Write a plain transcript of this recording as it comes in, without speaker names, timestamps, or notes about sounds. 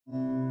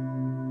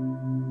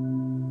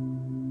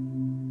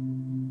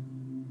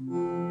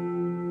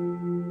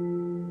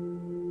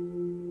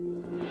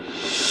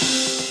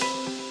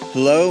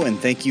Hello, and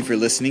thank you for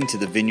listening to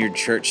the Vineyard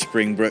Church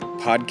Springbrook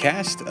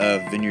podcast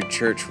of Vineyard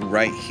Church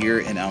right here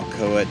in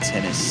Alcoa,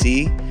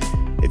 Tennessee.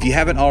 If you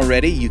haven't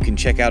already, you can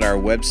check out our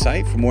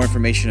website for more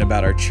information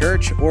about our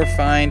church or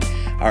find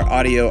our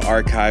audio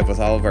archive with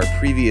all of our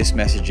previous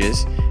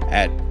messages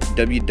at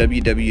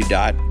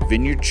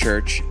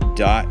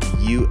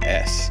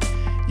www.vineyardchurch.us.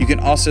 You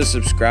can also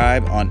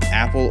subscribe on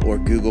Apple or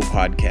Google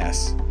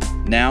Podcasts.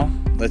 Now,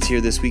 let's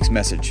hear this week's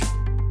message.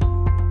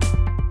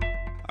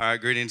 All right,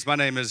 greetings. My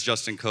name is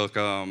Justin Cook.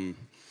 I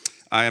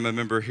am a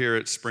member here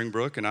at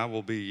Springbrook, and I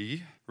will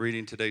be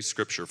reading today's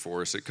scripture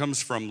for us. It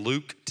comes from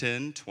Luke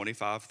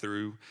 10:25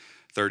 through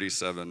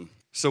 37.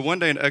 So one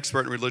day an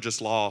expert in religious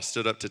law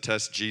stood up to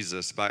test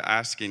Jesus by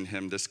asking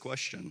him this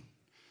question: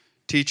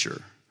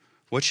 "Teacher,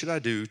 what should I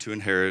do to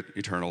inherit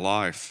eternal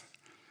life?"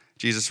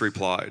 Jesus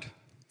replied,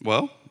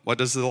 "Well, what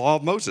does the law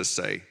of Moses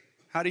say?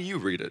 How do you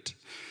read it?"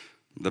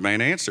 The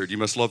man answered, "You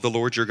must love the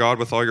Lord your God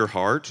with all your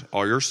heart,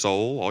 all your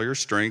soul, all your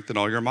strength, and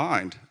all your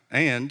mind,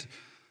 and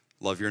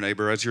love your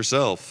neighbor as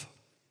yourself."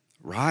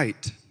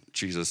 "Right,"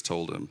 Jesus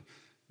told him.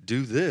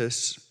 "Do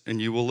this,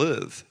 and you will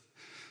live."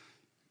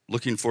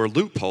 Looking for a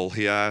loophole,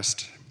 he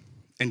asked,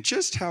 And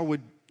just how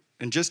would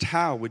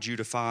you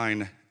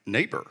define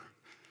neighbor?"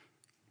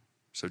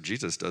 So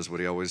Jesus does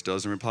what he always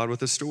does and replied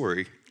with a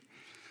story.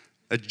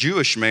 A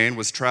Jewish man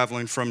was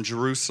traveling from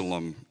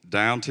Jerusalem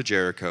down to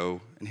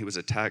Jericho, and he was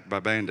attacked by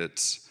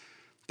bandits.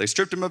 They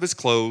stripped him of his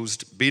clothes,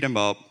 beat him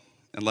up,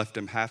 and left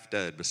him half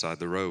dead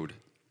beside the road.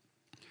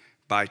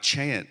 By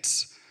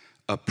chance,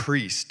 a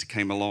priest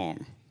came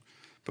along.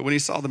 But when he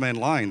saw the man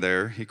lying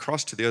there, he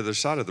crossed to the other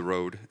side of the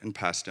road and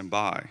passed him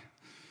by.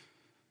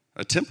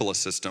 A temple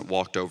assistant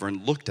walked over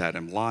and looked at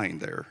him lying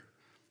there,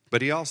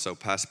 but he also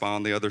passed by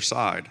on the other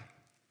side.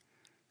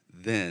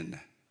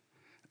 Then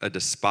a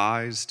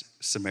despised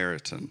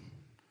Samaritan.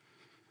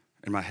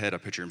 In my head, I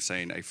picture him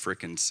saying a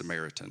frickin'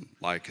 Samaritan,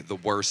 like the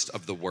worst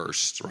of the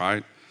worst,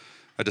 right?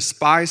 A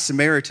despised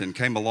Samaritan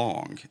came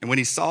along, and when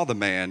he saw the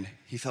man,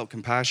 he felt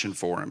compassion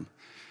for him.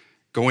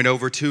 Going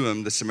over to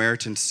him, the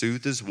Samaritan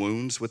soothed his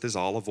wounds with his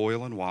olive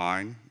oil and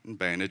wine and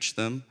bandaged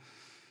them.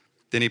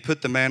 Then he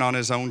put the man on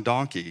his own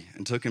donkey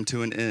and took him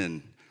to an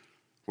inn,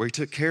 where he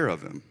took care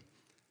of him.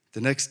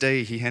 The next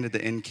day, he handed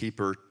the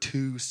innkeeper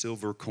 2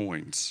 silver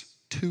coins,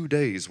 2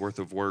 days' worth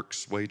of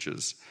work's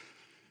wages.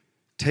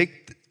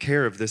 "Take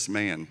care of this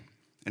man,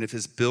 and if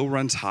his bill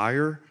runs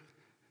higher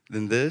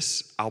than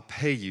this, I'll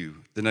pay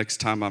you the next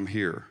time I'm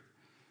here."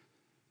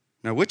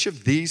 Now, which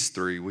of these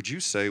 3 would you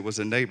say was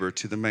a neighbor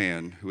to the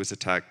man who was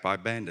attacked by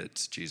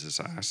bandits? Jesus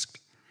asked.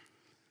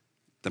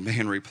 The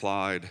man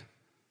replied,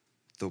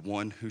 "The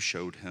one who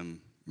showed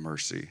him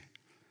mercy."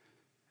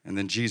 And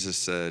then Jesus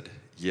said,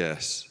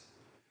 "Yes,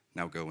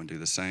 now go and do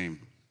the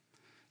same."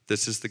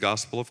 This is the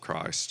gospel of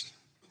Christ.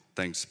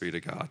 Thanks be to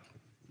God.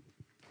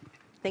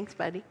 Thanks,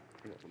 buddy.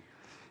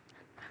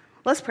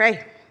 Let's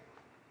pray.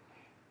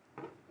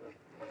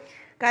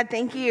 God,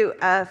 thank you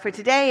for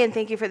today, and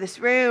thank you for this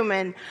room.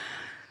 And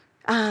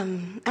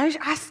I just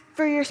ask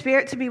for your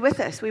Spirit to be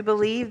with us. We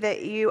believe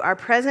that you are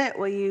present.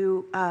 Will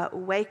you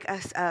wake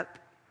us up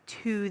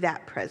to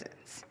that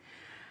presence?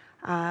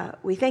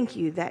 We thank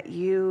you that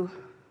you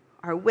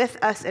are with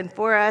us and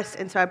for us.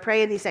 And so I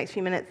pray in these next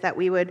few minutes that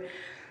we would,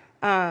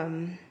 as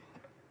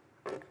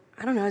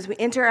we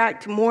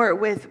interact more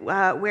with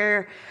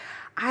where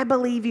I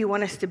believe you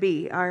want us to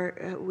be.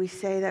 We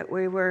say that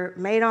we were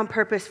made on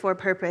purpose for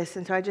purpose.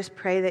 And so I just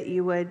pray that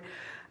you would,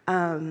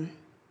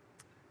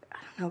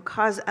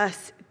 cause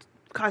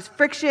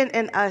friction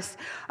in us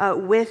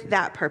with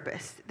that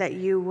purpose, that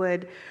you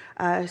would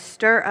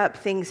stir up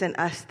things in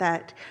us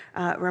that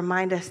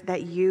remind us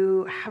that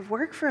you have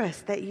work for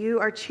us, that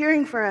you are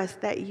cheering for us,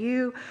 that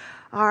you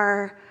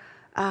are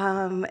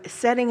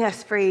setting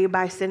us free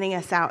by sending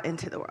us out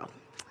into the world.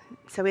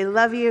 So we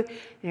love you.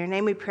 In your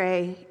name we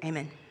pray.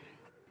 Amen.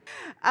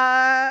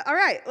 All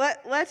right,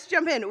 let's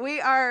jump in.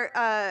 We are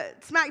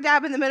smack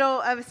dab in the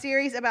middle of a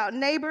series about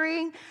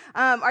neighboring.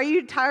 Are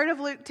you tired of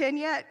Luke 10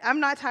 yet?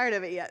 I'm not tired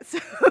of it yet. So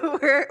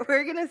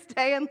we're going to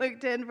stay in Luke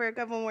 10 for a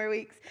couple more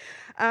weeks.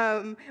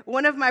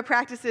 One of my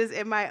practices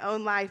in my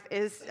own life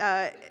is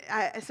I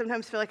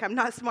sometimes feel like I'm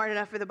not smart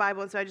enough for the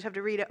Bible, and so I just have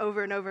to read it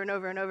over and over and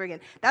over and over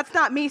again. That's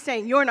not me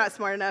saying you're not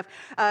smart enough,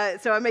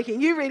 so I'm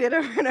making you read it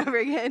over and over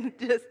again.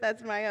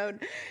 That's my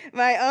own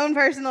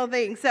personal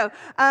thing. So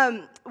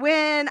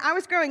when I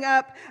was growing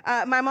up,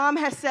 my mom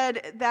has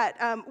said that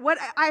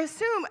I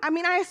assume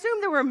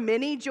there were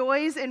many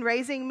joys in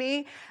raising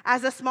me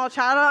as a small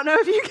child. I don't know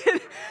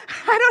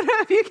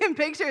if you can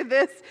picture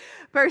this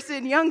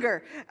person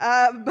younger,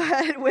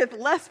 but with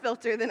less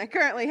filter than I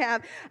currently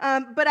have.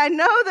 But I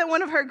know that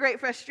one of her great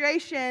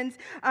frustrations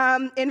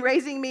in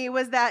raising me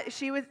was that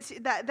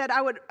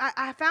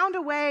I found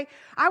a way.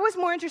 I was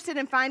more interested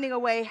in finding a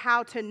way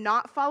how to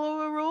not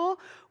follow a rule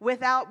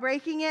without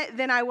breaking it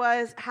than I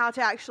was how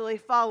to actually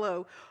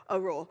follow a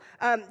rule.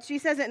 She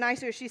says it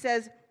nicer. She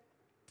says,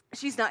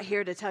 She's not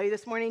here to tell you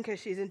this morning because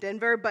she's in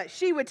Denver, but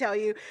she would tell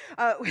you,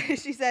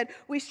 she said,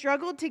 we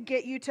struggled to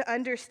get you to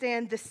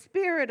understand the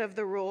spirit of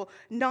the rule,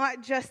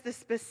 not just the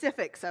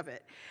specifics of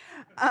it,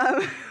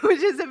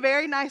 which is a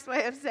very nice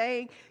way of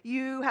saying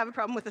you have a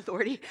problem with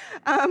authority.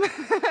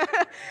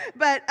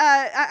 But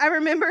I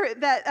remember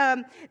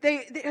that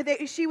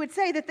she would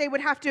say that they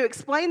would have to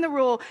explain the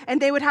rule,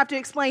 and they would have to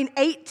explain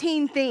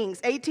 18 things,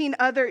 18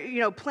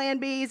 other, plan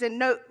Bs, and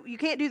no, you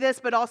can't do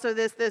this, but also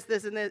this,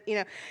 and this,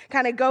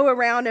 kind of go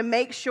around and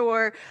make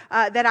sure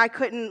that I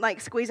couldn't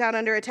squeeze out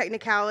under a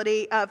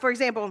technicality. For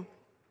example,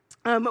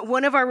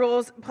 one of our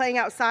rules playing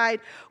outside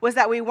was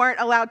that we weren't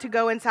allowed to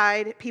go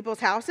inside people's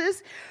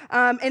houses.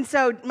 And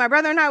so my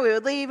brother and I, we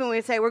would leave and we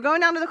would say, we're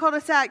going down to the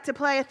cul-de-sac to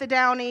play at the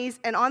Downies.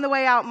 And on the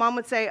way out, Mom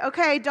would say,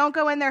 okay, don't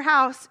go in their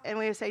house. And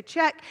we would say,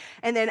 check.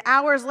 And then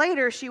hours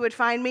later, she would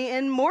find me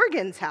in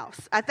Morgan's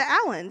house at the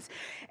Allens.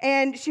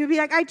 And she would be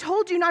like, I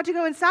told you not to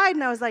go inside.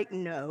 And I was like,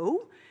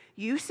 no.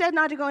 You said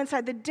not to go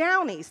inside the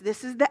Downies.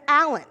 This is the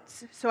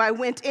Allens. So I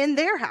went in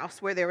their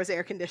house where there was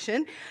air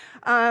conditioning.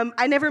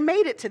 I never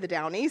made it to the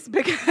Downies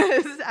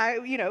because I,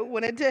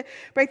 wanted to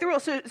break the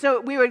rules.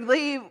 So we would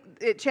leave.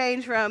 It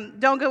changed from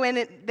don't go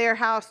in their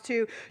house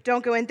to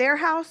don't go in their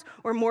house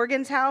or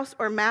Morgan's house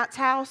or Matt's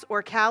house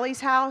or Callie's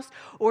house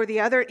or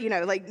the other,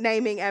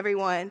 naming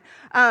everyone.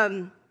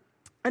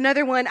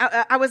 Another one,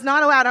 I was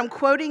not allowed, I'm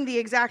quoting the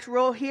exact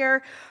rule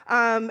here,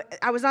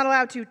 I was not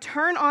allowed to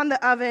turn on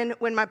the oven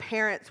when my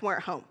parents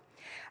weren't home.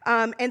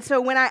 And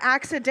so when I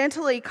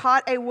accidentally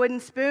caught a wooden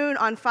spoon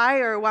on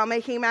fire while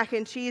making mac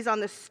and cheese on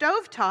the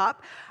stovetop,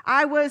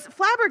 I was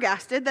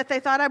flabbergasted that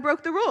they thought I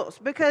broke the rules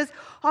because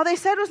all they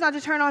said was not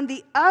to turn on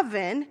the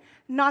oven,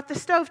 not the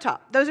stovetop.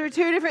 Those are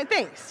two different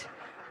things,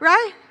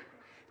 right?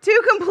 Two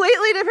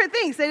completely different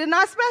things. They did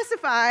not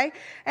specify,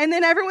 and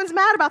then everyone's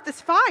mad about this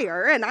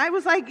fire, and I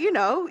was like,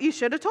 you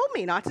should have told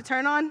me not to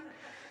turn on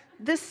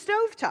the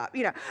stovetop,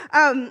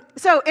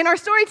 So in our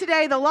story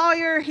today, the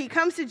lawyer, he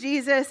comes to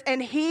Jesus, and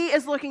he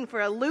is looking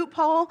for a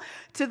loophole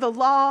to the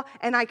law,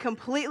 and I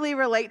completely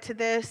relate to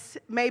this.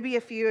 Maybe a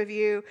few of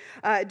you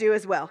do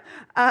as well.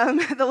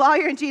 The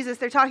lawyer and Jesus,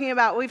 they're talking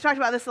about, we've talked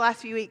about this the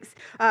last few weeks,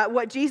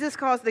 what Jesus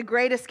calls the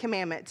greatest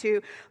commandment,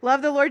 to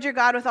love the Lord your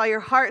God with all your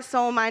heart,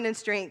 soul, mind, and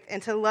strength,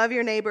 and to love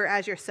your neighbor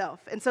as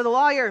yourself. And so the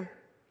lawyer,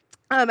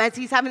 as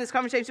he's having this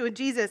conversation with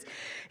Jesus,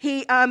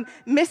 he,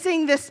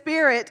 missing the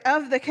spirit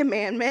of the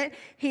commandment,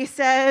 he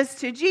says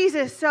to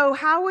Jesus, so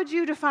how would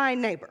you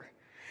define neighbor?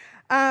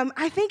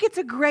 I think it's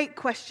a great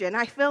question.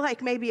 I feel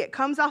like maybe it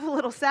comes off a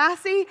little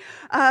sassy,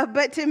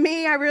 but to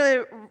me, I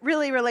really,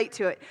 really relate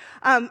to it.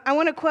 I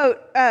want to quote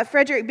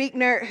Frederick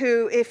Buechner,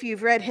 who, if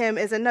you've read him,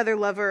 is another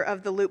lover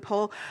of the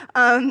loophole.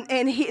 And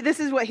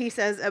this is what he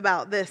says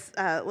about this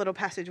little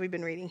passage we've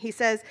been reading. He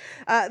says,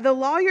 the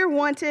lawyer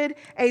wanted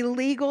a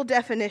legal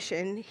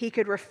definition he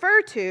could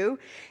refer to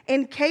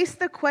in case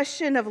the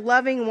question of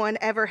loving one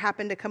ever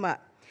happened to come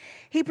up.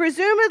 He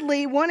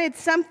presumably wanted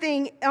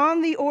something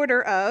on the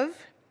order of,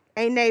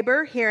 a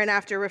neighbor,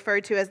 hereinafter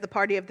referred to as the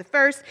party of the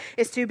first,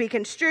 is to be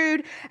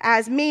construed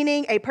as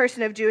meaning a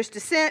person of Jewish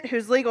descent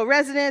whose legal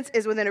residence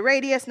is within a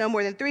radius no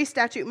more than 3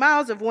 statute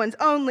miles of one's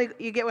own legal.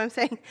 You get what I'm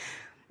saying?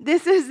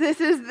 This is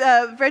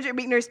Frederick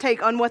Buechner's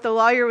take on what the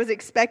lawyer was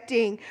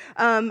expecting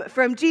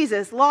from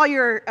Jesus.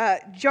 Lawyer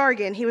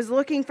jargon. He was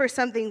looking for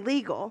something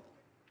legal.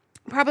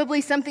 Probably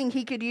something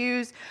he could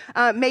use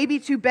maybe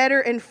to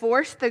better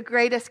enforce the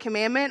greatest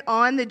commandment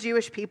on the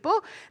Jewish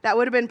people. That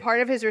would have been part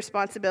of his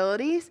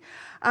responsibilities.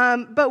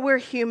 But we're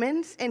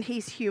humans, and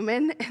he's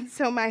human. And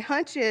so my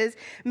hunch is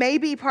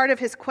maybe part of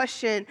his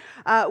question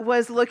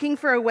was looking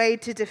for a way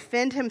to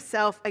defend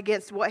himself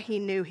against what he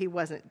knew he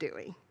wasn't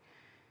doing.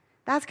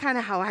 That's kind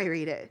of how I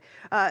read it.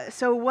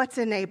 So what's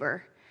a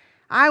neighbor?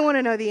 I want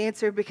to know the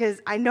answer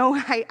because I know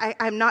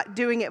I'm not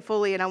doing it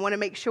fully, and I want to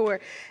make sure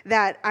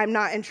that I'm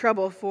not in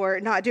trouble for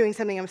not doing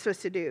something I'm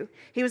supposed to do.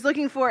 He was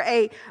looking for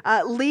a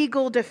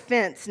legal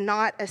defense,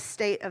 not a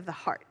state of the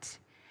heart.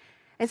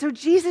 And so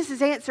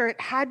Jesus' answer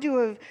had to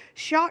have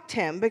shocked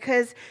him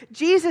because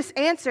Jesus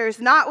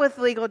answers not with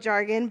legal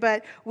jargon,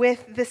 but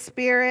with the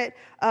spirit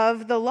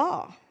of the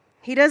law.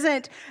 He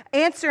doesn't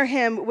answer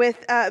him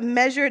with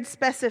measured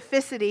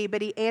specificity,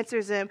 but he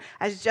answers him,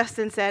 as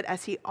Justin said,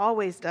 as he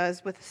always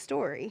does with a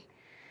story.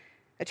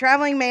 A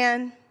traveling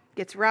man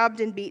gets robbed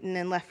and beaten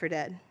and left for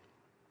dead.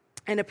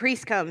 And a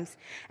priest comes,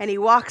 and he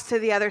walks to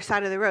the other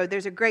side of the road.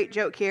 There's a great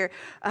joke here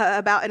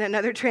about, in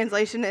another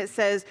translation, it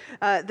says,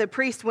 the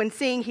priest, when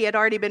seeing he had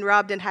already been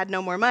robbed and had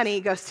no more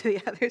money, goes to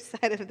the other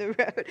side of the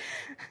road.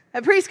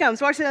 A priest comes,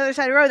 walks to the other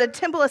side of the road. The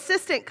temple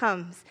assistant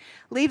comes,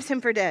 leaves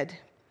him for dead.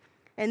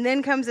 And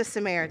then comes a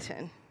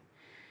Samaritan,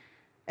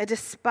 a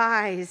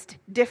despised,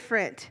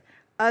 different,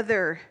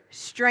 other,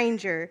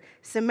 stranger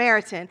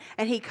Samaritan.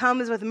 And he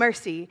comes with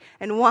mercy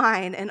and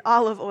wine and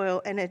olive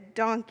oil and a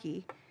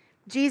donkey.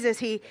 Jesus,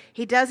 he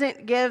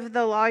doesn't give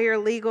the lawyer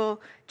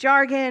legal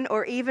jargon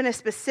or even a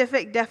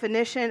specific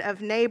definition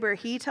of neighbor.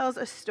 He tells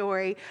a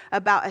story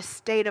about a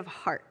state of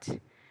heart,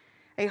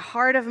 a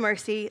heart of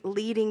mercy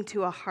leading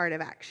to a heart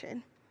of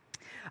action.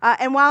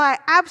 And while I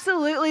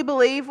absolutely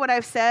believe what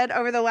I've said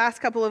over the last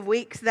couple of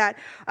weeks, that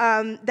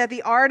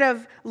the art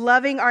of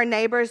loving our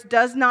neighbors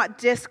does not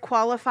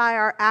disqualify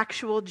our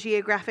actual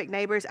geographic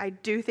neighbors, I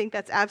do think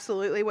that's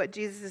absolutely what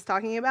Jesus is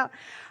talking about.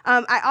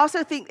 I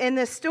also think in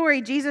this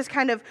story, Jesus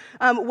kind of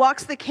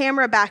walks the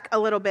camera back a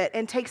little bit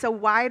and takes a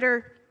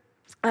wider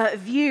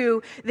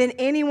view than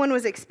anyone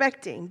was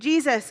expecting.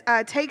 Jesus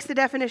takes the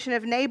definition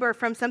of neighbor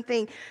from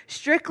something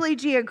strictly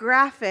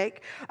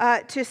geographic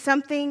to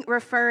something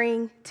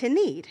referring to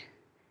need.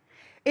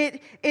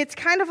 It's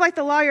kind of like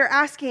the lawyer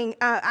asking,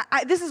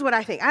 this is what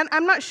I think.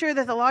 I'm not sure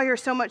that the lawyer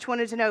so much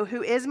wanted to know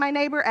who is my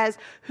neighbor as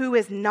who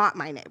is not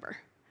my neighbor.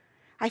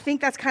 I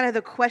think that's kind of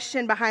the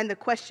question behind the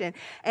question.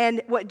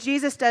 And what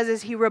Jesus does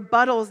is he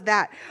rebuttals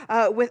that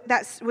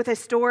with a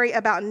story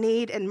about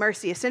need and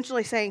mercy,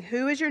 essentially saying,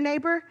 who is your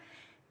neighbor?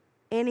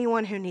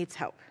 Anyone who needs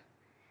help,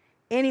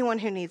 anyone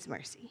who needs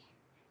mercy,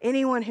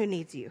 anyone who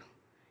needs you.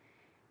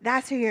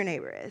 That's who your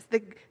neighbor is.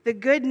 The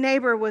good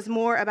neighbor was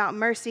more about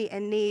mercy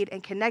and need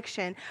and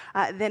connection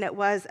than it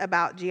was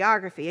about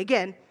geography.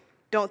 Again,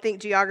 don't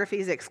think geography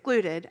is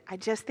excluded. I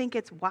just think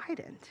it's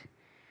widened.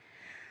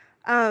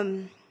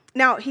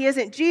 Now, he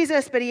isn't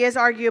Jesus, but he is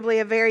arguably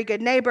a very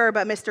good neighbor.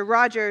 But Mr.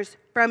 Rogers,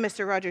 from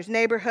Mr. Rogers'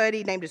 Neighborhood,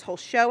 he named his whole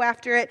show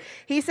after it.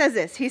 He says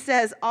this. He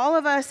says, all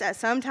of us at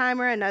some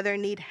time or another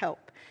need help.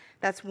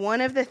 That's one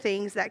of the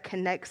things that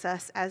connects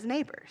us as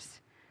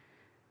neighbors.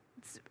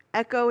 It's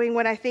echoing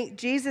what I think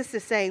Jesus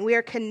is saying. We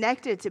are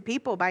connected to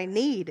people by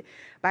need,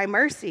 by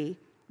mercy,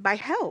 by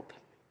help.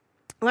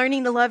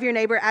 Learning to love your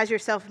neighbor as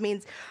yourself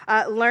means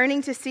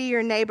learning to see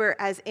your neighbor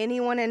as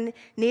anyone in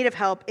need of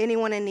help,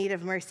 anyone in need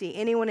of mercy,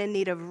 anyone in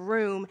need of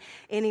room,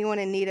 anyone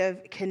in need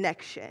of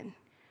connection.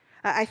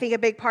 I think a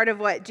big part of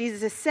what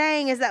Jesus is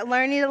saying is that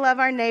learning to love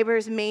our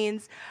neighbors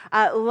means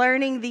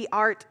learning the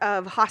art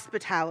of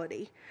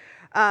hospitality.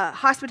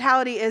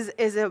 Hospitality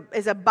is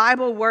a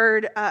Bible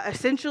word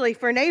essentially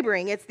for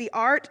neighboring. It's the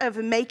art of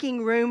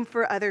making room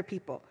for other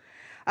people,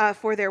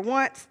 for their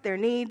wants, their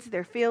needs,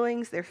 their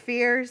feelings, their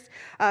fears,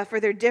 for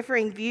their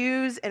differing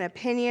views and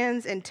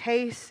opinions and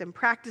tastes and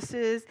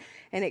practices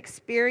and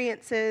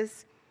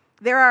experiences.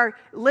 There are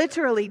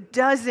literally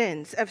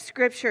dozens of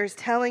scriptures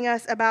telling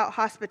us about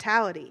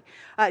hospitality.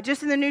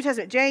 Just in the New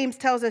Testament, James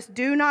tells us,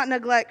 do not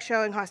neglect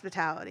showing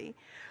hospitality.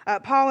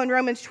 Paul in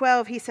Romans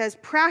 12, he says,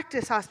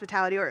 practice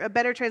hospitality, or a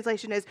better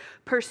translation is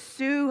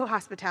pursue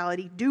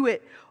hospitality. Do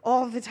it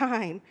all the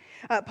time.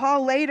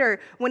 Paul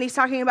later, when he's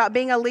talking about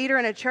being a leader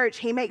in a church,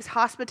 he makes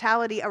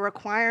hospitality a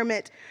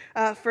requirement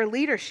for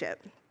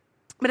leadership.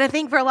 But I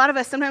think for a lot of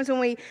us, sometimes when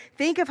we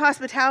think of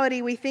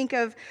hospitality, we think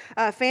of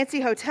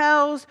fancy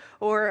hotels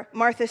or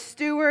Martha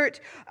Stewart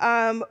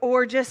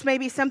or just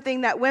maybe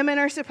something that women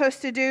are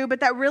supposed to do, but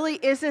that really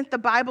isn't the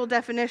Bible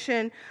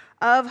definition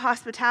of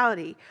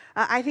hospitality.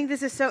 I think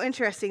this is so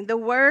interesting. The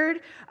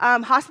word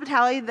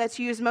hospitality that's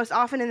used most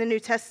often in the New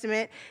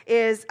Testament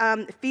is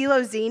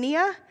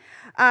philoxenia.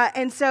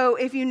 And so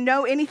if you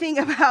know anything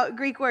about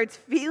Greek words,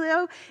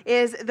 philo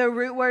is the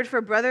root word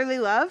for brotherly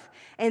love,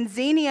 and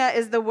xenia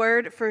is the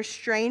word for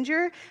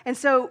stranger. And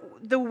so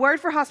the word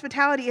for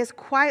hospitality is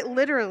quite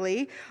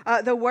literally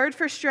the word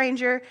for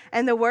stranger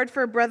and the word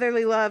for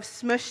brotherly love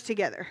smushed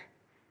together.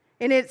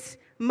 In its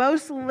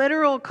most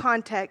literal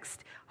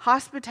context,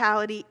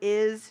 hospitality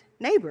is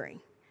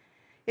neighboring.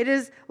 It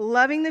is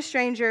loving the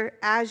stranger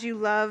as you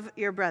love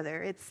your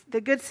brother. It's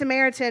the Good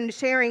Samaritan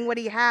sharing what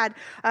he had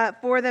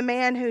for the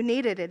man who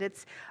needed it.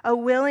 It's a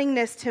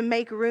willingness to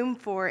make room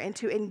for and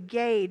to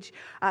engage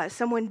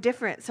someone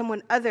different,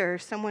 someone other,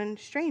 someone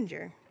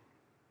stranger.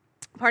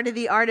 Part of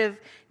the art of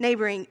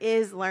neighboring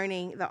is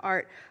learning the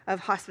art of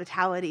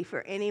hospitality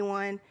for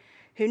anyone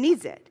who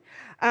needs it.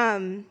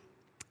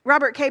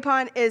 Robert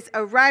Capon is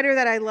a writer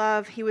that I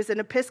love. He was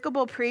an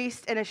Episcopal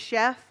priest and a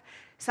chef.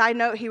 Side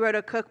note, he wrote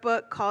a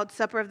cookbook called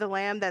Supper of the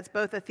Lamb that's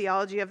both a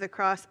theology of the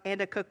cross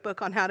and a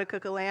cookbook on how to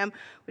cook a lamb,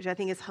 which I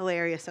think is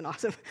hilarious and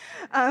awesome.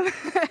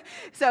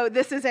 So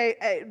this is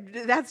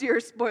that's your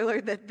spoiler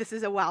that this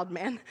is a wild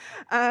man.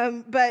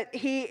 But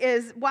he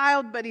is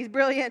wild, but he's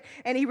brilliant.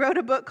 And he wrote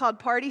a book called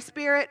Party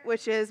Spirit,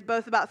 which is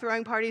both about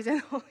throwing parties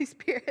and the Holy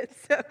Spirit.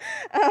 So,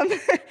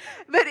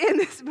 but in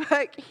this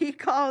book, he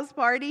calls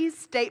parties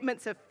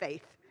statements of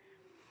faith.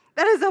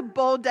 That is a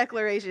bold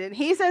declaration.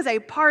 He says a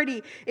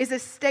party is a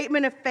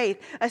statement of faith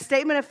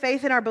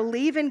in our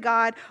belief in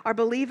God, our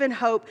belief in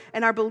hope,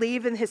 and our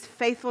belief in his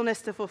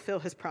faithfulness to fulfill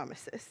his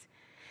promises.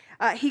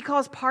 He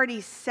calls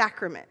parties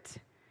sacrament.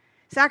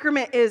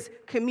 Sacrament is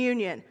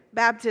communion,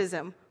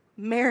 baptism,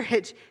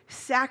 marriage,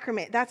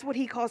 sacrament. That's what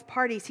he calls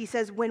parties. He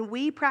says when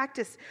we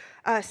practice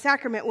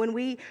sacrament, when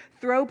we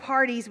throw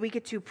parties, we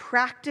get to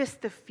practice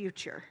the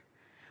future.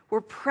 We're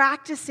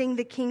practicing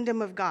the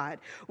kingdom of God,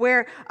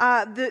 where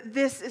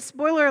this,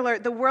 spoiler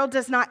alert, the world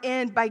does not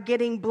end by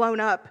getting blown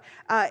up,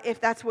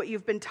 if that's what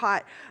you've been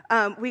taught.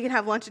 We can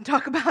have lunch and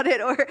talk about it,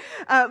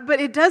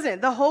 but it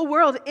doesn't. The whole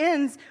world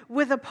ends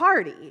with a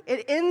party.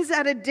 It ends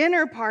at a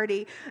dinner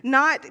party,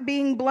 not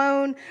being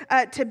blown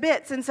to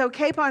bits. And so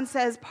Capon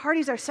says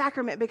parties are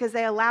sacrament because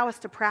they allow us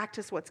to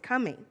practice what's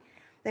coming.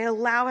 They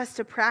allow us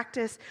to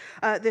practice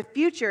the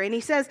future. And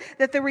he says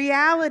that the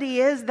reality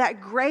is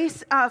that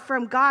grace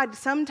from God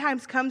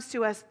sometimes comes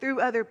to us through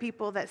other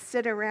people that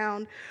sit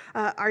around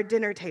our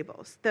dinner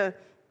tables. The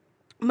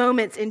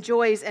moments and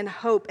joys and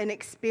hope and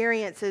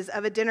experiences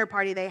of a dinner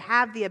party, they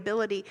have the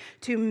ability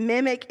to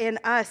mimic in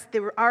us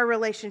our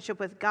relationship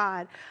with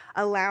God,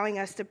 allowing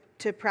us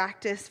to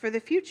practice for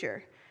the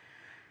future.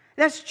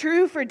 That's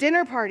true for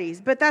dinner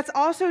parties, but that's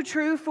also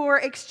true for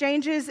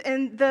exchanges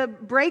in the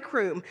break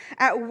room,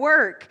 at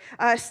work,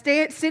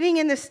 sitting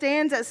in the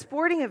stands at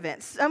sporting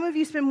events. Some of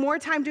you spend more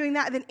time doing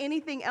that than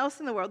anything else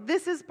in the world.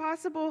 This is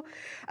possible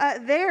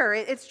there.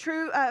 It's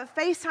true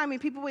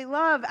FaceTiming people we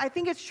love. I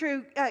think it's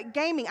true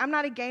gaming. I'm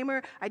not a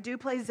gamer. I do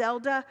play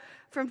Zelda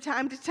from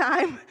time to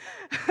time.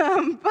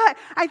 But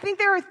I think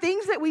there are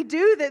things that we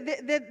do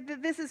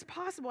that this is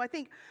possible. I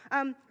think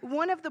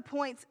one of the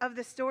points of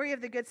the story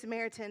of the Good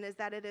Samaritan is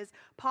that it is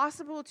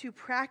possible to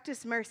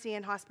practice mercy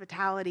and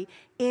hospitality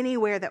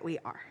anywhere that we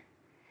are.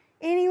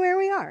 Anywhere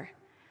we are.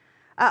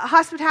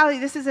 Hospitality,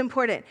 this is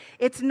important.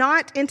 It's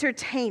not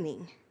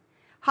entertaining.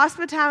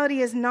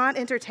 Hospitality is not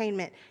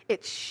entertainment.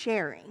 It's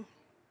sharing.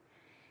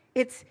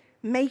 It's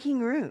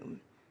making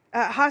room.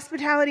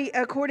 Hospitality,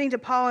 according to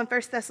Paul in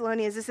 1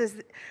 Thessalonians, this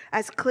is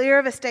as clear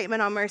of a statement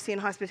on mercy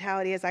and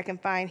hospitality as I can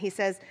find. He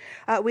says,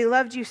 we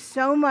loved you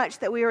so much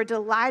that we were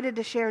delighted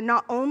to share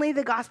not only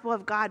the gospel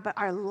of God, but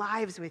our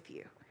lives with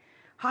you.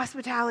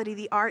 Hospitality,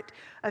 the art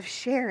of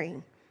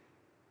sharing.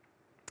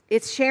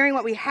 It's sharing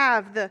what we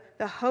have, the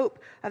hope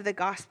of the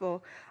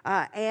gospel,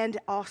 and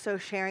also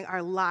sharing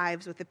our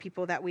lives with the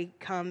people that we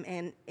come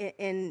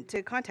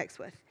into context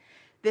with.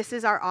 This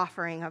is our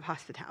offering of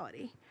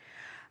hospitality.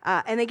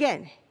 And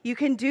again, you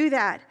can do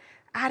that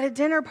at a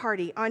dinner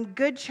party on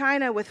good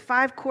china with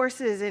 5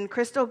 courses and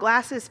crystal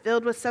glasses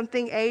filled with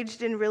something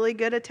aged in really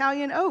good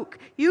Italian oak.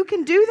 You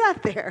can do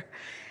that there.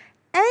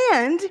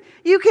 And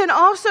you can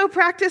also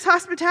practice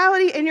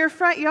hospitality in your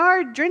front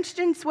yard, drenched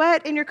in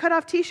sweat, in your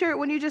cutoff t-shirt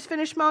when you just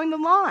finished mowing the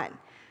lawn.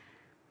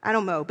 I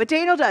don't mow, but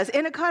Daniel does,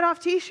 in a cutoff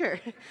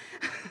t-shirt.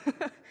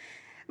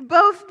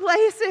 Both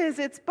places,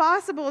 it's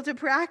possible to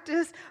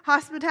practice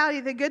hospitality.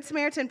 The Good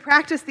Samaritan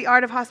practiced the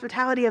art of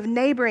hospitality, of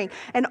neighboring,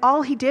 and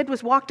all he did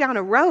was walk down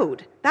a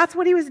road. That's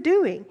what he was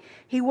doing.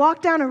 He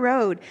walked down a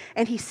road,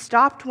 and he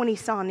stopped when he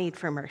saw need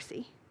for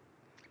mercy.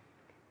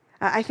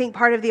 I think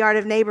part of the art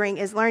of neighboring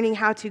is learning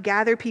how to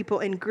gather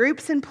people in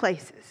groups and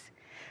places,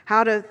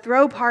 how to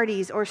throw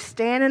parties or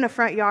stand in a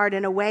front yard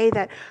in a way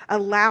that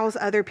allows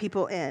other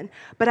people in.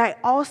 But I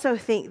also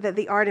think that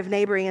the art of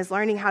neighboring is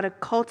learning how to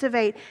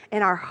cultivate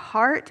in our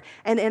heart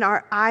and in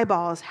our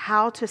eyeballs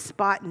how to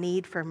spot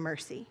need for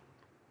mercy.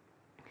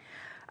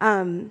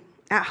 At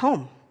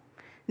home,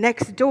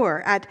 next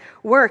door, at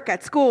work,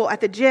 at school,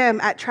 at the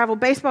gym, at travel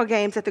baseball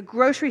games, at the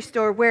grocery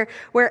store,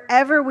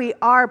 wherever we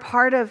are,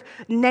 part of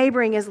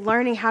neighboring is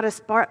learning how to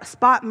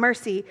spot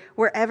mercy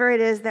wherever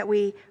it is that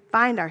we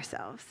find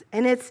ourselves.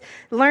 And it's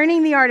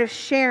learning the art of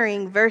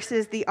sharing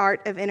versus the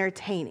art of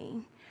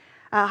entertaining.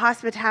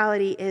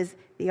 Hospitality is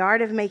the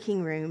art of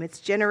making room. It's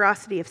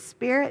generosity of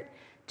spirit,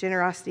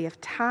 generosity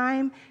of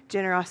time,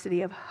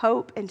 generosity of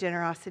hope, and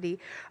generosity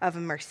of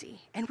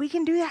mercy. And we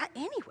can do that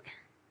anywhere.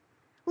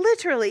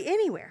 Literally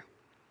anywhere.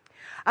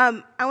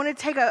 I want to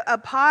take a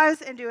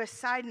pause and do a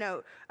side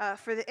note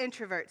for the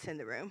introverts in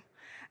the room.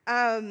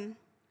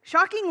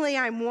 Shockingly,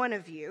 I'm one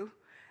of you.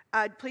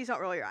 Please don't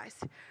roll your eyes.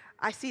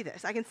 I see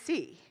this. I can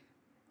see.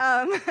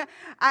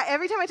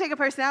 Every time I take a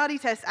personality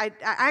test, I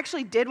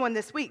actually did one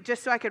this week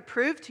just so I could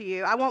prove to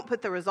you. I won't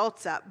put the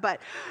results up, but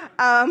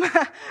I'm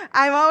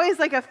always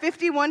like a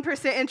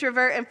 51%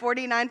 introvert and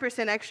 49%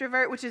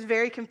 extrovert, which is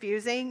very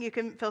confusing. You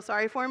can feel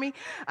sorry for me.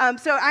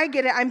 So I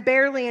get it. I'm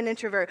barely an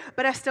introvert,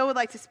 but I still would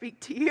like to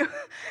speak to you.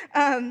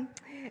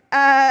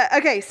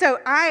 Okay, so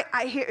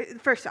I hear,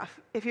 first off,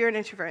 if you're an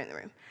introvert in the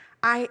room,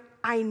 I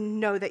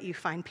know that you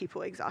find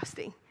people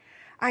exhausting.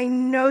 I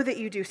know that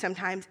you do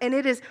sometimes, and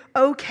it is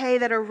okay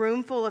that a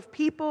room full of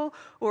people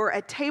or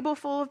a table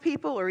full of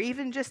people or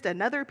even just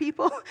another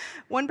people,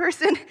 one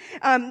person,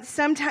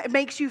 sometimes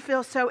makes you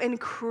feel so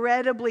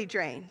incredibly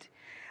drained.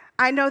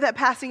 I know that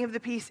passing of the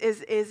peace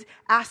is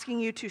asking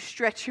you to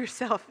stretch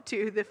yourself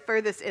to the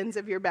furthest ends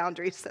of your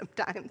boundaries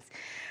sometimes.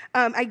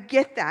 I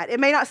get that. It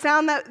may not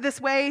sound this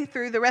way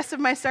through the rest of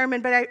my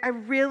sermon, but I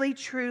really,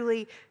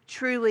 truly,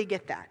 truly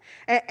get that.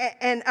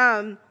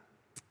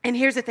 And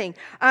here's the thing,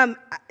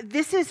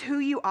 this is who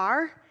you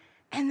are,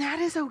 and that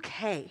is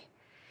okay.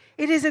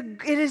 It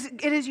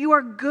is you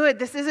are good.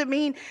 This doesn't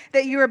mean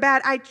that you are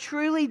bad. I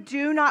truly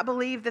do not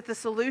believe that the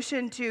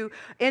solution to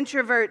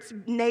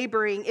introverts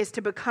neighboring is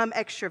to become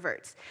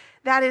extroverts.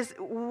 That is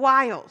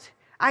wild.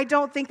 I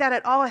don't think that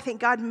at all. I think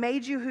God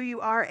made you who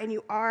you are, and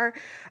you are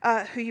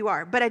who you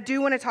are. But I do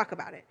want to talk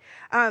about it.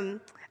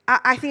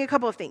 I think a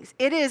couple of things.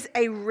 It is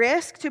a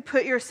risk to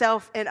put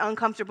yourself in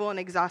uncomfortable and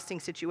exhausting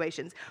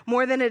situations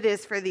more than it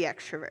is for the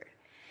extrovert.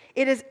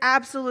 It is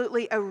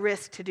absolutely a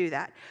risk to do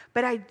that.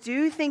 But I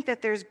do think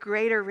that there's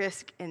greater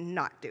risk in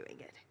not doing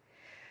it.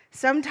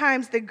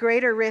 Sometimes the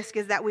greater risk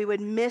is that we would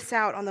miss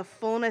out on the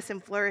fullness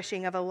and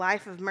flourishing of a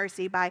life of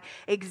mercy by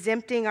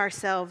exempting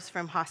ourselves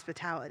from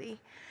hospitality.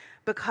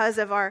 Because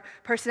of our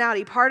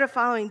personality, part of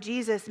following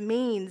Jesus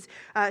means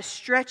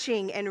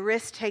stretching and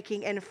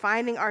risk-taking and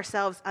finding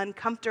ourselves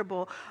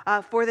uncomfortable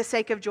for the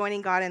sake of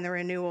joining God in the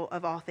renewal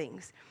of all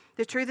things.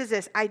 The truth is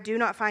this: I do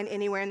not find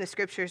anywhere in the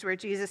scriptures where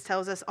Jesus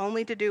tells us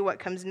only to do what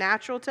comes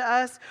natural to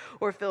us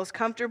or feels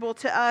comfortable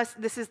to us.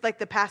 This is like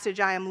the passage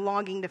I am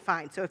longing to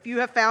find. So if you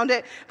have found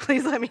it,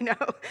 please let me know.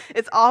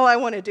 It's all I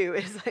want to do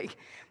is like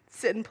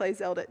sit and play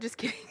Zelda. Just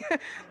kidding.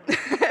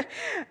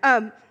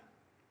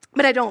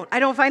 But I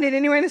don't find it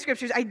anywhere in the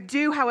scriptures. I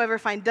do, however,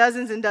 find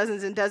dozens and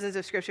dozens and dozens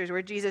of scriptures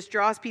where Jesus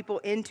draws people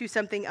into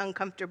something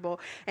uncomfortable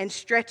and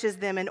stretches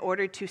them in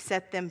order to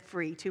set them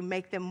free, to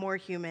make them more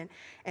human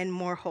and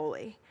more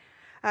holy.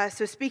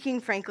 So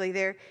speaking frankly,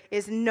 there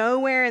is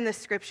nowhere in the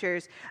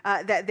scriptures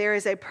that there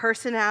is a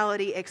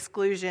personality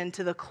exclusion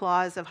to the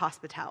clause of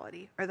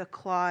hospitality or the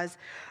clause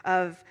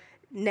of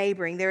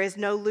neighboring. There is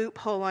no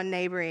loophole on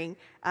neighboring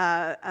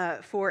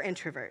for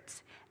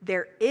introverts.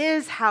 There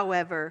is,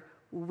 however,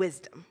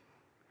 wisdom.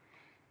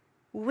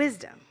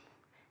 Wisdom.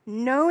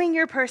 Knowing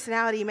your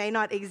personality may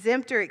not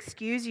exempt or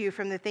excuse you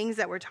from the things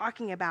that we're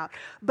talking about,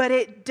 but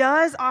it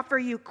does offer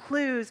you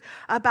clues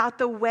about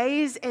the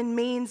ways and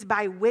means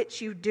by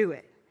which you do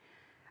it.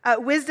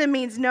 Wisdom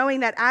means knowing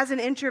that as an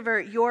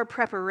introvert, your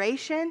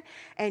preparation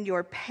and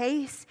your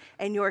pace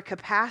and your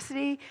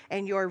capacity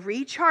and your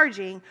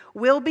recharging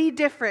will be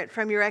different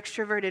from your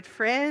extroverted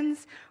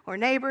friends or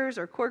neighbors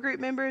or core group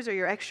members or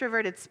your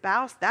extroverted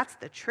spouse. That's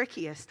the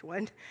trickiest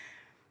one.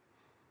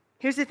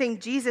 Here's the thing: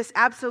 Jesus,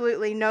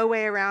 absolutely no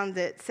way around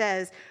it,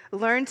 says,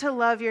 learn to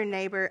love your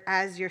neighbor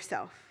as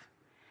yourself.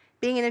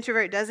 Being an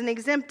introvert doesn't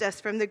exempt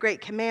us from the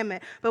great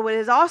commandment, but what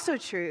is also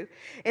true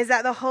is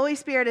that the Holy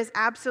Spirit is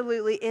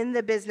absolutely in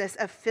the business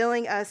of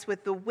filling us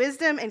with the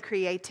wisdom and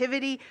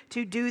creativity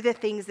to do the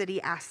things that he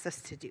asks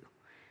us to do.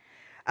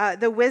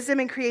 The wisdom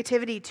and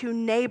creativity to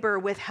neighbor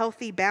with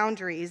healthy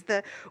boundaries,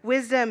 the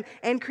wisdom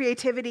and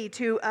creativity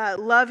to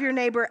love your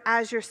neighbor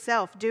as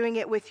yourself, doing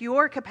it with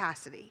your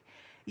capacity,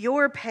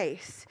 your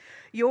pace,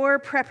 your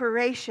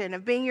preparation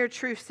of being your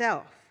true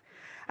self.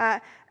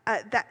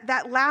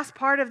 That last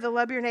part of the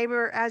love your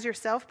neighbor as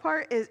yourself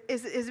part is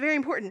very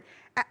important.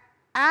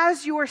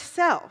 As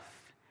yourself.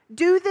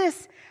 Do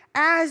this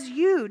as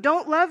you.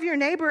 Don't love your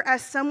neighbor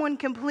as someone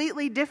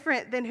completely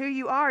different than who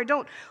you are.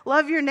 Don't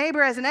love your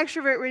neighbor as an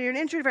extrovert when you're an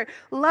introvert.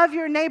 Love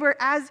your neighbor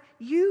as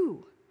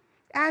you.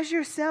 As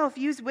yourself.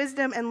 Use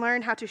wisdom and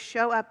learn how to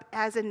show up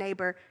as a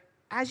neighbor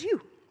as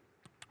you.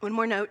 One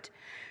more note.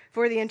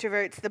 For the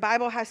introverts, the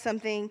Bible has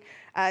something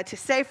to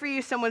say for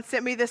you. Someone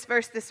sent me this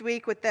verse this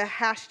week with the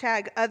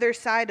hashtag other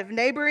side of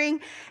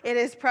neighboring. It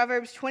is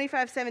Proverbs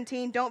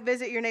 25:17. Don't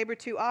visit your neighbor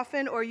too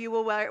often or you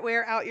will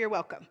wear out your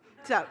welcome.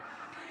 So,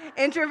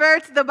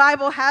 introverts, the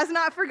Bible has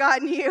not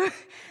forgotten you.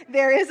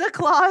 There is a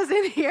clause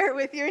in here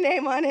with your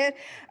name on it.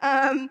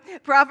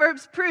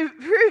 Proverbs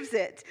proves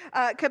it.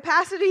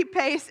 Capacity,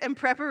 pace, and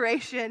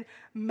preparation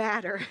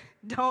matter.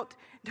 Don't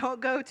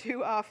go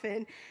too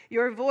often.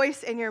 Your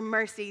voice and your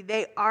mercy,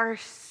 they are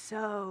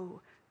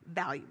so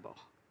valuable.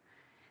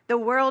 The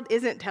world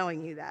isn't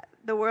telling you that.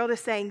 The world is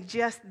saying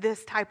just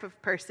this type of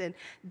person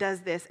does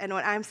this. And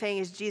what I'm saying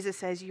is Jesus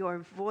says your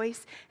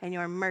voice and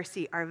your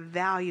mercy are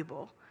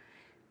valuable.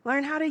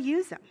 Learn how to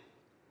use them.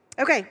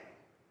 Okay,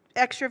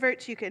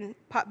 extroverts, you can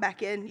pop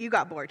back in. You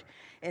got bored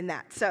in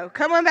that, so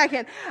come on back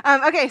in.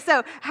 Okay,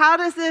 so how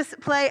does this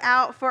play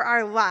out for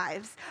our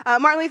lives?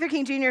 Martin Luther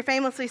King Jr.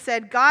 famously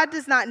said, God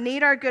does not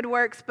need our good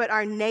works, but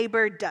our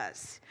neighbor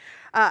does.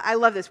 I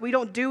love this. We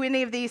don't do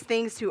any of these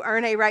things to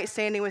earn a right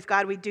standing with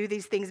God. We do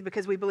these things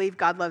because we believe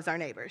God loves our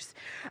neighbors.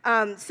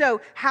 So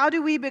how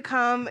do we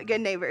become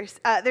good neighbors?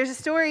 There's a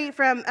story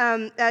from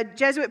a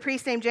Jesuit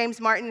priest named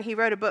James Martin. He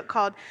wrote a book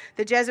called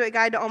The Jesuit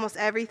Guide to Almost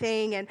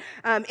Everything. And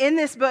in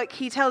this book,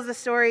 he tells the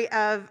story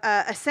of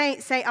a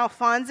saint, St.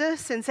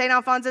 Alphonsus. And St.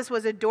 Alphonsus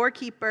was a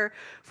doorkeeper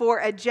for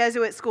a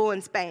Jesuit school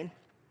in Spain.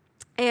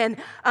 And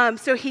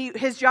so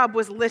his job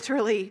was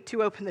literally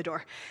to open the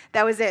door.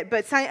 That was it.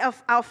 But St.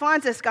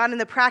 Alphonsus got in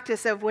the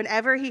practice of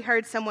whenever he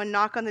heard someone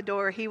knock on the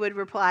door, he would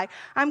reply,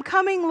 I'm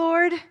coming,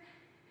 Lord.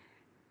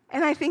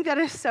 And I think that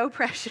is so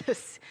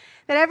precious.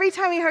 That every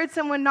time he heard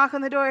someone knock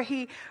on the door,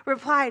 he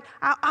replied,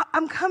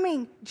 I'm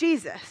coming,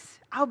 Jesus.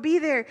 I'll be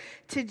there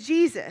to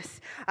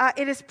Jesus.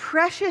 It is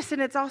precious and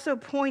it's also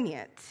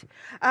poignant.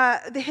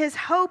 His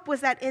hope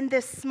was that in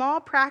this small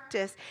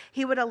practice,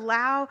 it would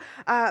allow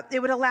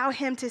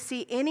him to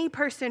see any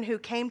person who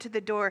came to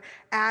the door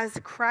as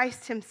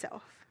Christ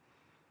himself.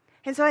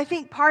 And so I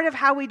think part of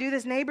how we do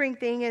this neighboring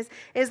thing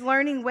is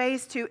learning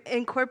ways to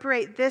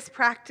incorporate this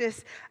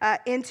practice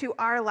into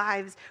our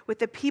lives with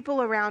the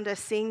people around us,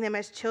 seeing them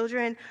as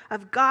children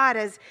of God,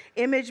 as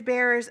image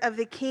bearers of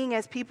the King,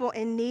 as people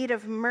in need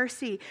of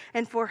mercy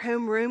and for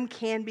whom room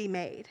can be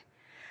made.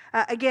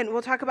 Again,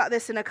 we'll talk about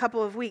this in a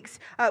couple of weeks.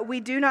 We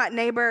do not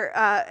neighbor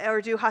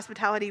or do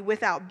hospitality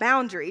without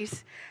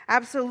boundaries.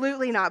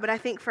 Absolutely not. But I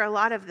think for a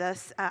lot of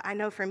this, I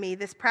know for me,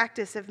 this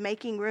practice of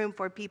making room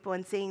for people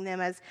and seeing them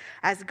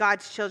as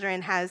God's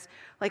children has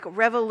like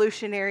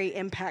revolutionary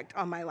impact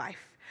on my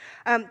life.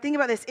 Think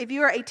about this. If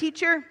you are a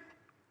teacher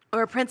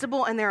or a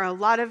principal, and there are a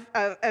lot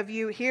of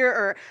you here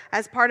or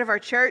as part of our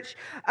church,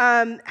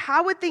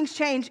 how would things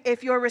change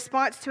if your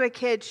response to a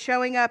kid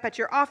showing up at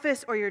your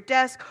office or your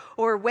desk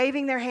or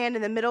waving their hand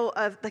in the middle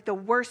of like the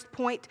worst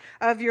point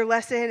of your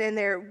lesson and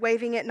they're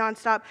waving it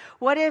nonstop?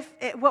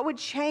 What would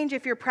change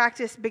if your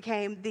practice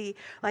became the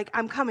like,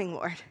 I'm coming,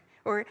 Lord,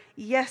 or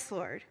yes,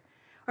 Lord?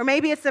 Or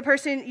maybe it's the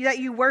person that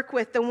you work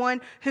with, the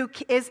one who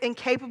is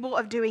incapable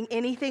of doing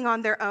anything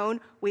on their own.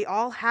 We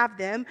all have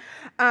them.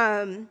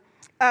 What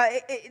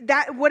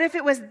if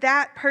it was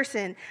that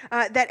person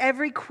that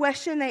every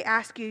question they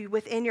ask you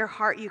within your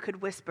heart, you could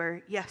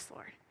whisper, yes,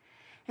 Lord,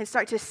 and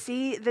start to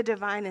see the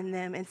divine in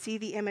them and see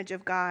the image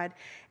of God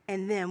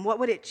in them? What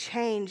would it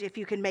change if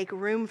you could make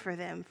room for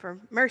them, for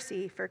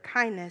mercy, for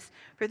kindness,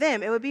 for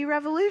them? It would be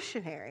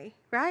revolutionary,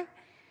 right?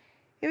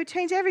 It would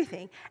change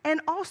everything. And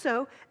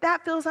also,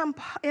 that feels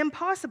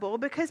impossible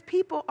because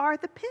people are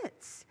the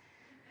pits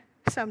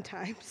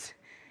sometimes.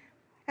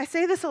 I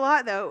say this a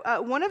lot, though.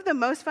 One of the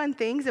most fun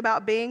things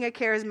about being a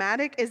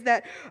charismatic is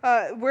that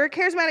we're a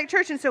charismatic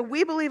church, and so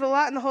we believe a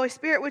lot in the Holy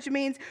Spirit, which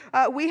means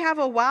we have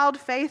a wild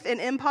faith in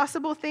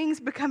impossible things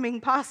becoming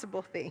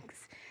possible things.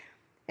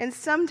 And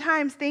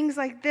sometimes things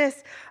like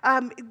this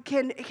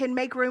can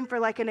make room for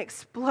like an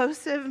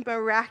explosive,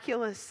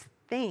 miraculous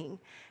thing,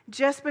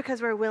 just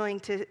because we're willing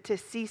to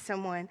see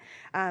someone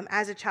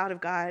as a child of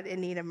God in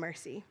need of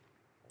mercy.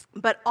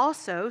 But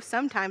also,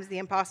 sometimes the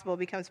impossible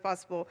becomes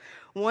possible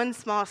one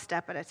small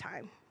step at a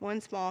time,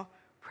 one small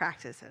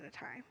practice at a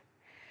time.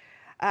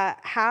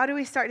 How do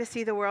we start to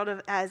see the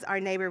world as our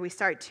neighbor? We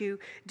start to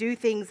do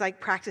things like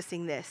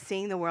practicing this,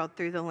 seeing the world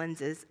through the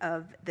lenses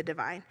of the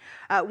divine.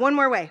 One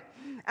more way.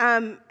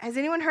 Has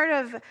anyone heard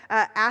of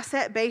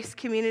asset-based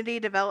community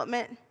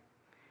development?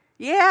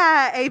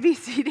 Yeah,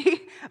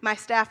 ABCD. My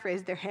staff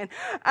raised their hand.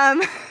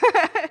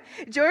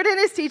 Jordan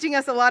is teaching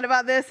us a lot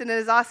about this, and it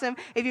is awesome.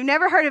 If you've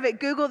never heard of it,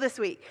 Google this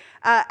week.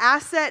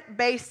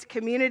 Asset-based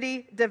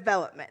community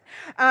development.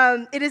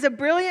 It is a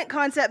brilliant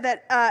concept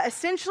that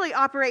essentially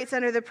operates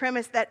under the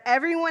premise that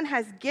everyone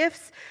has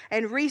gifts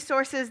and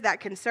resources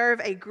that can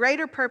serve a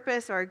greater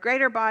purpose or a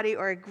greater body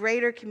or a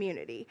greater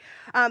community.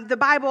 The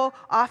Bible,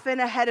 often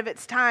ahead of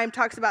its time,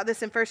 talks about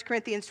this in 1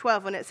 Corinthians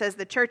 12 when it says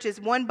the church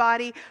is one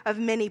body of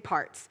many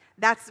parts.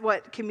 That's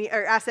what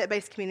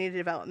asset-based community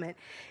development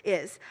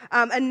is.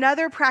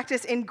 Another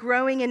practice in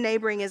growing and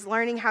neighboring is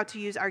learning how to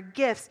use our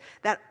gifts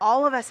that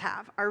all of us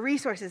have, our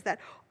resources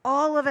that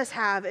all of us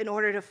have in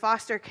order to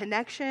foster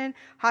connection,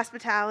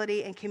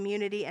 hospitality, and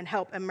community and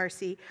help and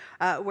mercy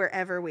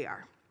wherever we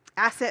are.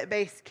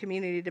 Asset-based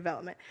community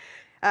development.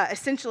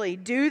 Essentially,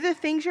 do the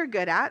things you're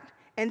good at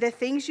and the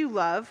things you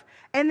love,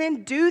 and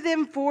then do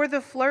them for the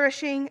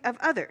flourishing of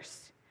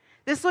others.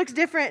 This looks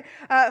different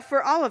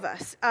for all of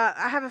us.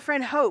 I have a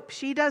friend, Hope.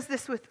 She does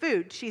this with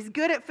food. She's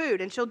good at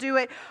food, and she'll do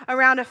it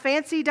around a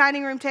fancy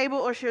dining room table,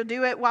 or she'll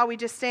do it while we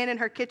just stand in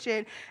her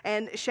kitchen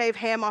and shave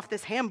ham off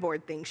this ham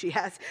board thing she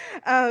has.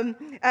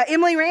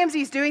 Emily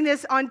Ramsey's doing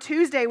this on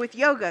Tuesday with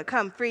yoga.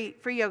 Come, free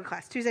yoga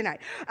class, Tuesday night.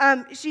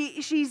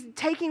 She's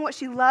taking what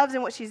she loves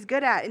and what she's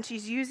good at, and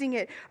she's using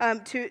it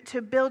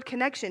to build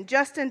connection.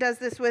 Justin does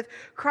this with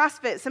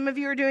CrossFit. Some of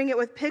you are doing it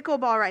with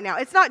pickleball right now.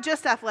 It's not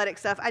just athletic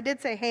stuff. I did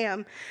say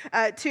ham.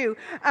 Too.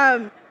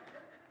 I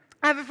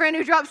have a friend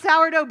who dropped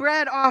sourdough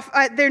bread off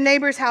at their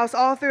neighbor's house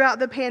all throughout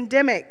the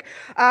pandemic.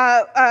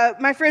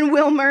 My friend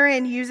Will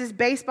Murrin uses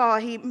baseball.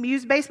 He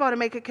used baseball to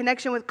make a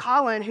connection with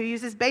Colin, who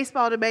uses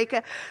baseball to make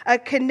a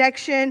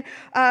connection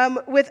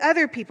with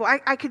other people.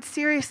 I could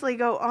seriously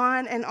go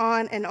on and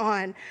on and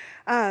on.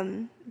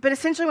 But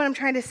essentially what I'm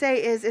trying to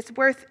say is it's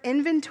worth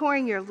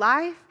inventorying your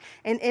life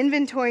and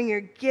inventorying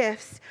your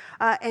gifts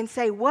and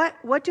say,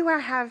 what do I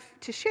have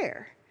to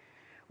share?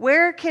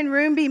 Where can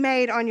room be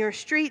made on your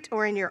street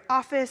or in your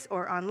office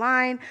or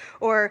online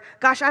or,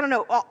 gosh, I don't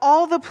know,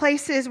 all the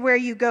places where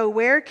you go?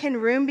 Where can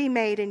room be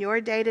made in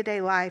your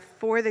day-to-day life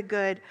for the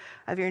good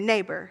of your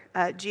neighbor,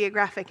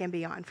 geographic and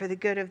beyond, for the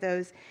good of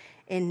those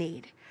in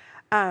need?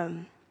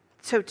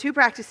 So 2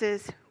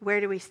 practices. Where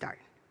do we start?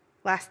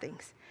 Last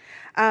things.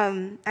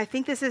 I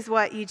think this is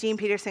what Eugene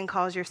Peterson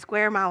calls your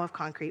square mile of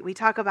concrete. We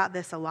talk about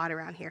this a lot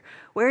around here.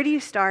 Where do you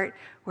start?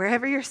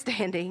 Wherever you're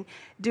standing,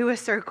 do a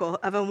circle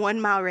of a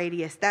 1 mile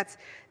radius.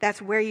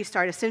 That's where you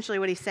start. Essentially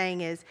what he's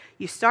saying is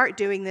you start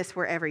doing this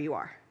wherever you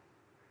are.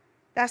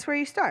 That's where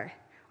you start.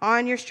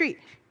 On your street,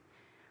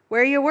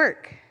 where you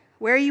work,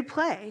 where you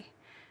play.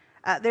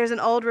 There's an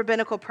old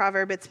rabbinical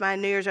proverb, it's my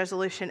New Year's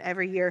resolution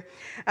every year,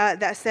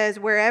 that says,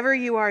 wherever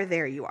you are,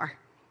 there you are.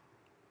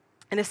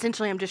 And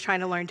essentially, I'm just trying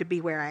to learn to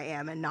be where I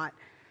am and not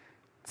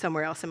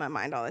somewhere else in my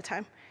mind all the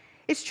time.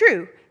 It's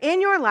true.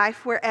 In your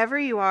life, wherever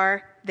you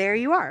are, there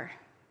you are.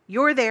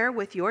 You're there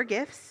with your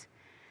gifts,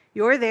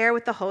 You're there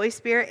with the Holy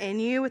Spirit in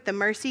you, with the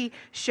mercy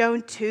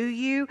shown to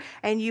you,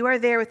 and you are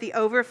there with the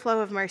overflow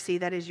of mercy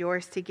that is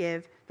yours to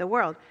give the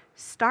world.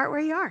 Start where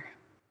you are.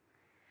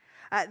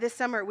 This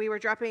summer, we were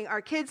dropping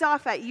our kids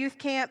off at youth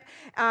camp,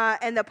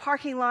 and the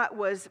parking lot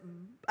was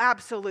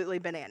absolutely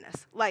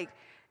bananas. Like,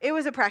 it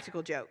was a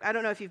practical joke. I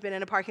don't know if you've been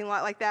in a parking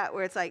lot like that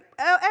where it's like,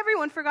 oh,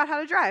 everyone forgot how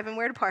to drive and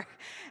where to park,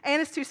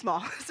 and it's too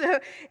small. So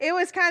it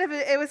was kind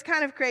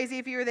of crazy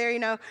if you were there, you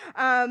know.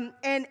 And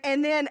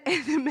then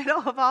in the middle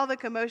of all the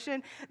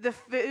commotion, the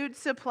food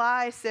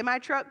supply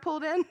semi-truck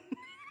pulled in.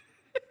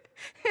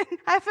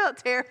 I felt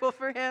terrible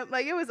for him.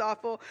 Like, it was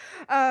awful.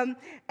 And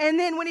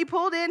then when he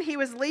pulled in, he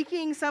was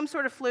leaking some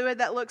sort of fluid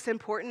that looks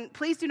important.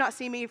 Please do not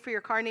see me for your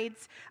car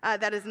needs.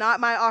 That is not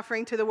my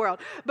offering to the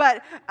world.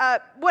 But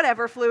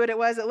whatever fluid it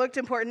was, it looked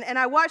important. And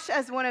I watched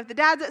as one of the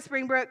dads at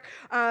Springbrook,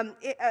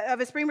 of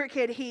a Springbrook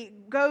kid, he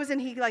goes and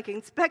he like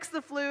inspects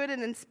the fluid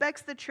and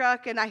inspects the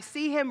truck. And I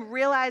see him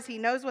realize he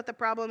knows what the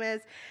problem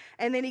is.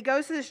 And then he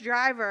goes to this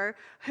driver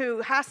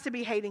who has to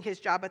be hating his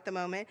job at the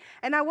moment.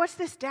 And I watched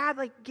this dad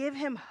like give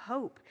him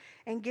hope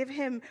and give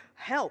him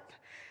help.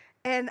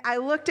 And I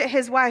looked at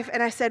his wife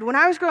and I said, when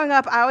I was growing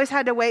up, I always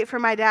had to wait for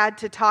my dad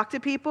to talk to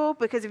people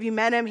because if you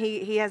met him,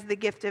 he has the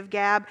gift of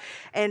gab.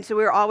 And so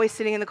we were always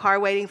sitting in the car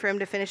waiting for him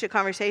to finish a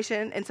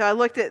conversation. And so I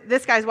looked at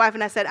this guy's wife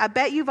and I said, I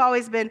bet you've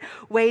always been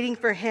waiting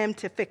for him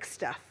to fix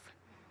stuff.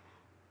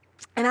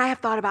 And I have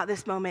thought about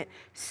this moment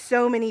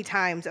so many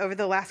times over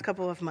the last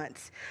couple of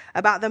months,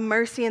 about the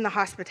mercy and the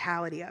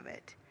hospitality of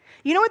it.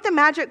 You know what the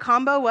magic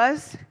combo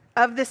was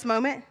of this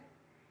moment?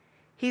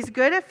 He's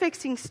good at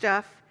fixing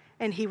stuff,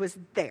 and he was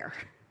there.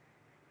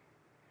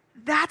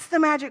 That's the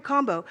magic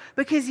combo.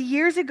 Because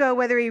years ago,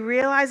 whether he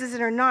realizes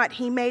it or not,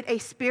 he made a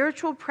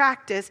spiritual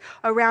practice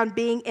around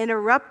being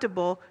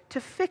interruptible to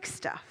fix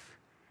stuff.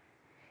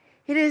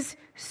 It is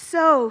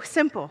so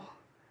simple.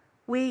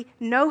 We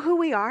know who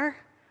we are.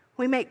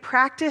 We make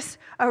practice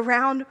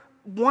around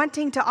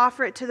wanting to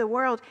offer it to the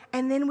world,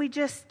 and then we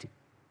just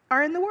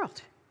are in the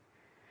world.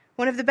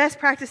 One of the best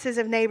practices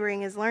of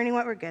neighboring is learning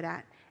what we're good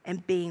at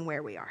and being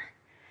where we are,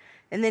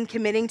 and then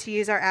committing to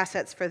use our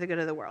assets for the good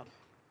of the world.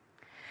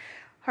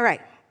 All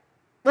right,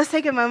 let's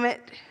take a moment.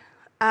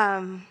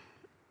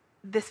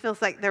 This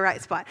feels like the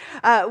right spot.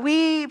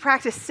 We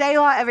practice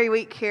Selah every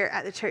week here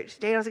at the church.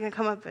 Daniel's going to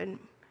come up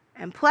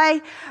and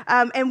play,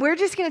 and we're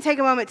just going to take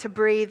a moment to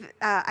breathe.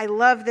 I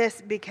love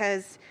this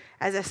because,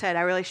 as I said,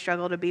 I really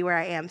struggle to be where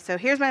I am. So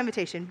here's my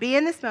invitation. Be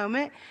in this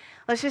moment.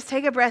 Let's just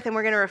take a breath, and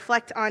we're going to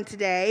reflect on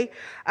today.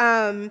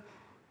 I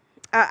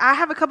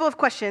have a couple of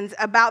questions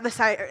about this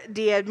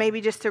idea,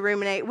 maybe just to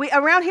ruminate.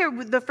 Around here,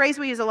 the phrase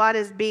we use a lot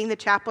is being the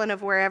chaplain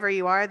of wherever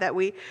you are, that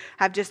we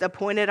have just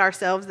appointed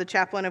ourselves the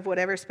chaplain of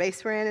whatever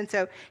space we're in. And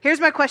so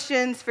here's my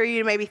questions for you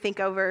to maybe think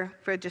over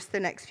for just the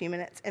next few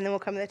minutes, and then we'll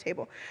come to the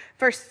table.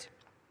 First,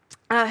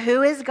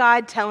 who is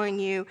God telling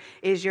you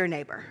is your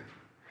neighbor?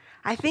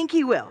 I think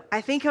he will.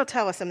 I think he'll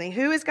tell us something.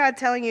 Who is God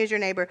telling you is your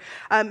neighbor?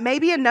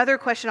 Maybe another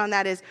question on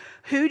that is,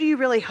 who do you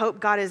really hope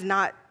God is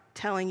not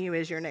telling you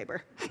is your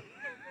neighbor?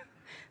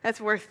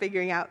 That's worth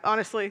figuring out.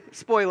 Honestly,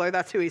 spoiler,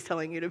 that's who he's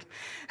telling you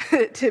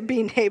to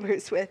be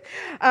neighbors with.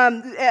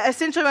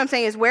 Essentially what I'm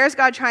saying is, where is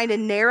God trying to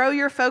narrow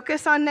your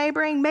focus on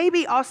neighboring?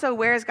 Maybe also,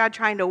 where is God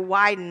trying to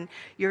widen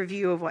your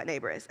view of what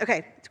neighbor is?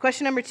 Okay,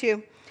 question number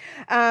 2.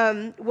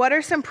 What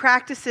are some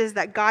practices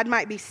that God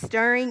might be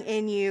stirring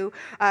in you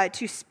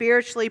to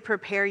spiritually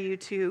prepare you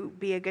to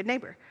be a good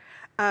neighbor?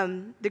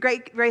 The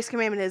great grace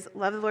commandment is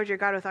love the Lord your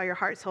God with all your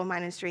heart, soul,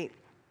 mind, and strength,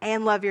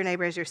 and love your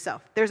neighbor as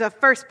yourself. There's a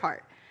first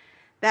part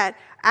that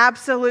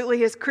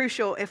absolutely is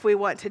crucial if we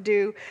want to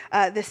do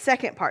the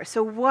second part.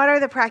 So what are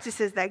the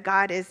practices that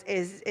God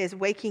is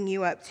waking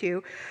you up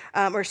to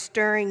or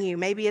stirring you?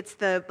 Maybe it's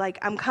the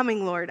I'm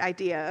coming, Lord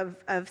idea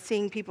of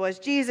seeing people as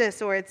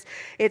Jesus, or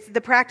it's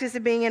the practice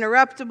of being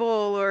interruptible,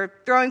 or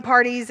throwing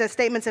parties as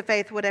statements of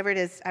faith, whatever it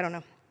is. I don't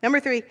know. Number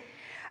 3,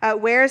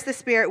 where is the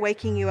Spirit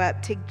waking you up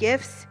to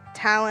gifts,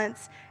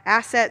 talents,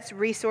 assets,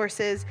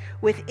 resources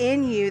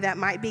within you that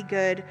might be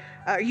good,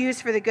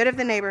 used for the good of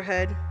the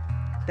neighborhood,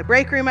 the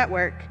break room at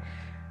work,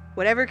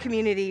 whatever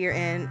community you're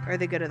in, or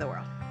the good of the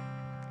world?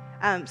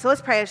 So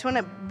let's pray. I just want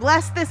to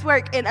bless this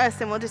work in us,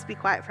 and we'll just be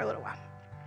quiet for a little while.